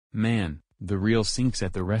Man, the real sinks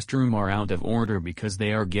at the restroom are out of order because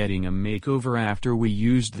they are getting a makeover after we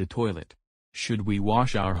used the toilet. Should we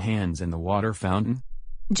wash our hands in the water fountain?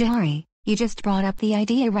 Jahari, you just brought up the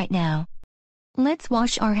idea right now. Let's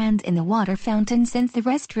wash our hands in the water fountain since the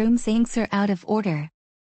restroom sinks are out of order.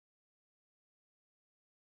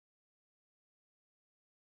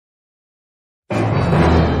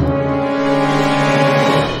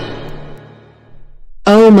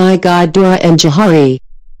 Oh my God, Dora and Jahari.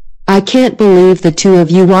 I can't believe the two of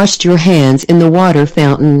you washed your hands in the water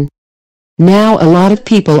fountain. Now a lot of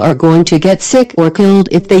people are going to get sick or killed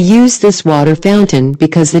if they use this water fountain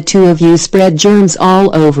because the two of you spread germs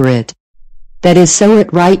all over it. That is so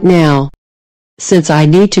it right now. Since I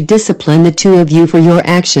need to discipline the two of you for your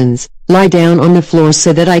actions, lie down on the floor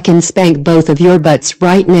so that I can spank both of your butts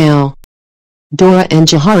right now. Dora and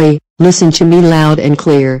Jahari, listen to me loud and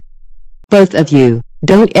clear. Both of you,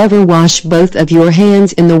 don't ever wash both of your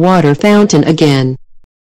hands in the water fountain again.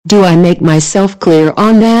 Do I make myself clear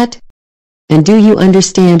on that? And do you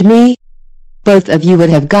understand me? Both of you would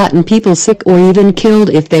have gotten people sick or even killed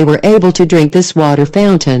if they were able to drink this water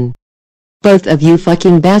fountain. Both of you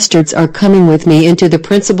fucking bastards are coming with me into the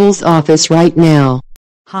principal's office right now.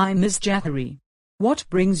 Hi Miss Jahari. What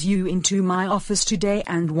brings you into my office today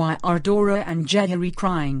and why are Dora and Jahari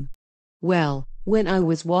crying? Well, when I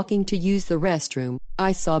was walking to use the restroom,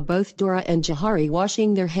 I saw both Dora and Jahari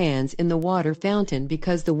washing their hands in the water fountain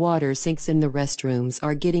because the water sinks in the restrooms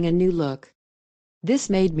are getting a new look. This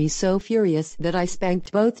made me so furious that I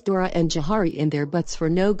spanked both Dora and Jahari in their butts for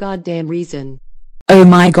no goddamn reason. Oh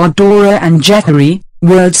my God, Dora and Jahari,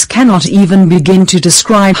 words cannot even begin to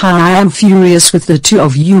describe how I am furious with the two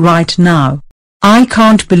of you right now. I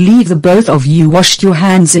can't believe the both of you washed your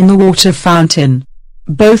hands in the water fountain.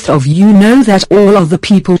 Both of you know that all of the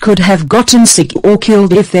people could have gotten sick or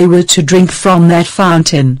killed if they were to drink from that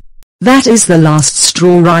fountain. That is the last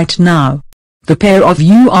straw right now. The pair of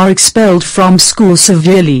you are expelled from school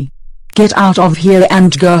severely. Get out of here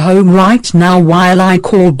and go home right now while I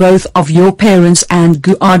call both of your parents and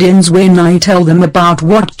guardians when I tell them about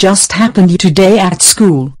what just happened today at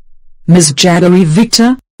school. Ms. Jahari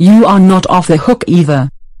Victor, you are not off the hook either.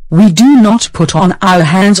 We do not put on our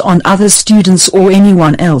hands on other students or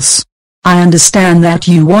anyone else. I understand that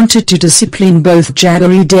you wanted to discipline both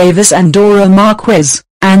Jahari Davis and Dora Marquez,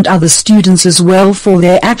 and other students as well for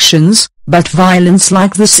their actions, but violence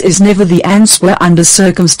like this is never the answer under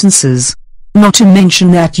circumstances. Not to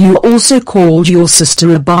mention that you also called your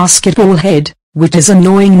sister a basketball head, which is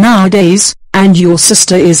annoying nowadays, and your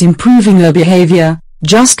sister is improving her behavior,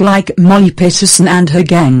 just like Molly Peterson and her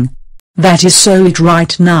gang. That is so it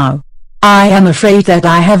right now. I am afraid that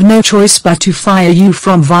I have no choice but to fire you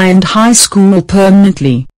from Viand High School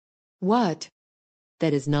permanently. What?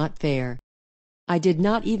 That is not fair. I did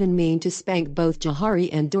not even mean to spank both Jahari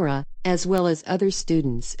and Dora, as well as other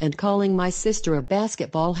students, and calling my sister a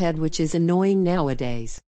basketball head, which is annoying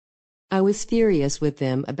nowadays. I was furious with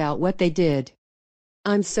them about what they did.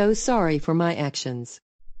 I'm so sorry for my actions.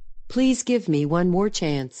 Please give me one more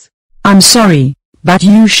chance. I'm sorry, but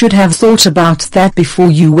you should have thought about that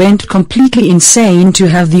before you went completely insane to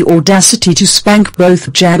have the audacity to spank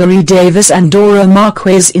both Jahari Davis and Dora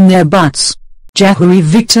Marquez in their butts. Jahari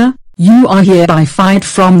Victor, you are hereby fired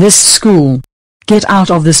from this school. Get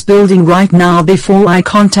out of this building right now before I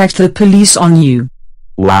contact the police on you.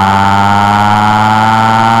 Wow.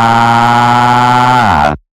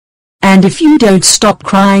 And if you don't stop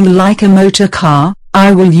crying like a motor car,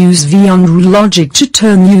 I will use Viand logic to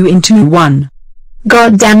turn you into one.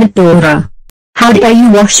 God damn it, Dora. How dare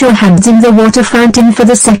you wash your hands in the water fountain for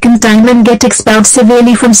the second time and get expelled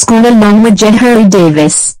severely from school along with Jahari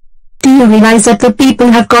Davis? Do you realize that the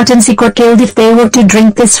people have gotten sick or killed if they were to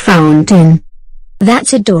drink this fountain?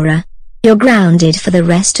 That's it, Dora. You're grounded for the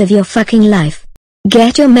rest of your fucking life.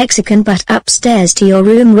 Get your Mexican butt upstairs to your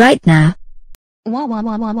room right now. God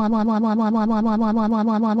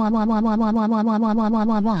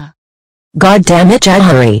damn it,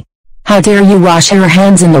 Jahari. How dare you wash your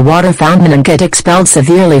hands in the water fountain and get expelled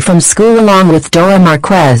severely from school along with Dora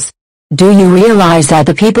Marquez? Do you realize that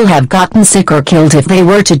the people have gotten sick or killed if they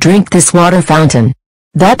were to drink this water fountain?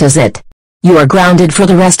 That is it. You are grounded for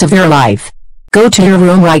the rest of your life. Go to your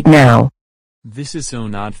room right now. This is so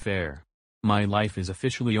not fair. My life is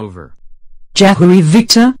officially over. Jahari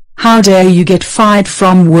Victor, how dare you get fired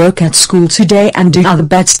from work at school today and do other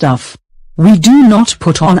bad stuff. We do not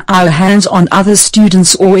put on our hands on other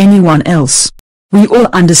students or anyone else. We all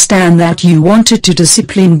understand that you wanted to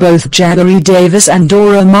discipline both Jahari Davis and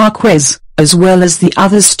Dora Marquez, as well as the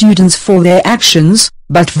other students for their actions,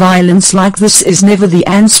 but violence like this is never the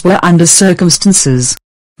answer under circumstances.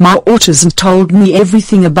 My autism told me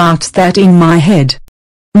everything about that in my head.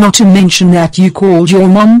 Not to mention that you called your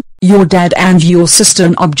mom, your dad and your sister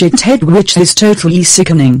an object head, which is totally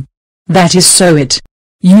sickening. That is so it.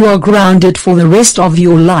 You are grounded for the rest of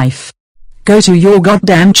your life. Go to your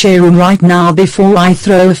goddamn chair room right now before I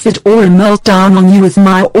throw a fit or a meltdown on you with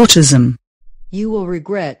my autism. You will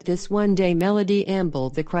regret this one day, Melody Amble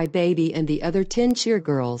the crybaby and the other 10 cheer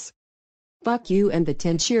girls. Fuck you and the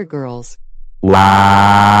 10 cheer girls.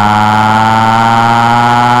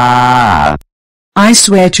 I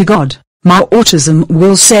swear to God, my autism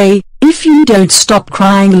will say, if you don't stop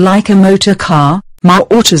crying like a motor car, my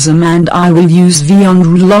autism and I will use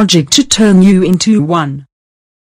beyond logic to turn you into one.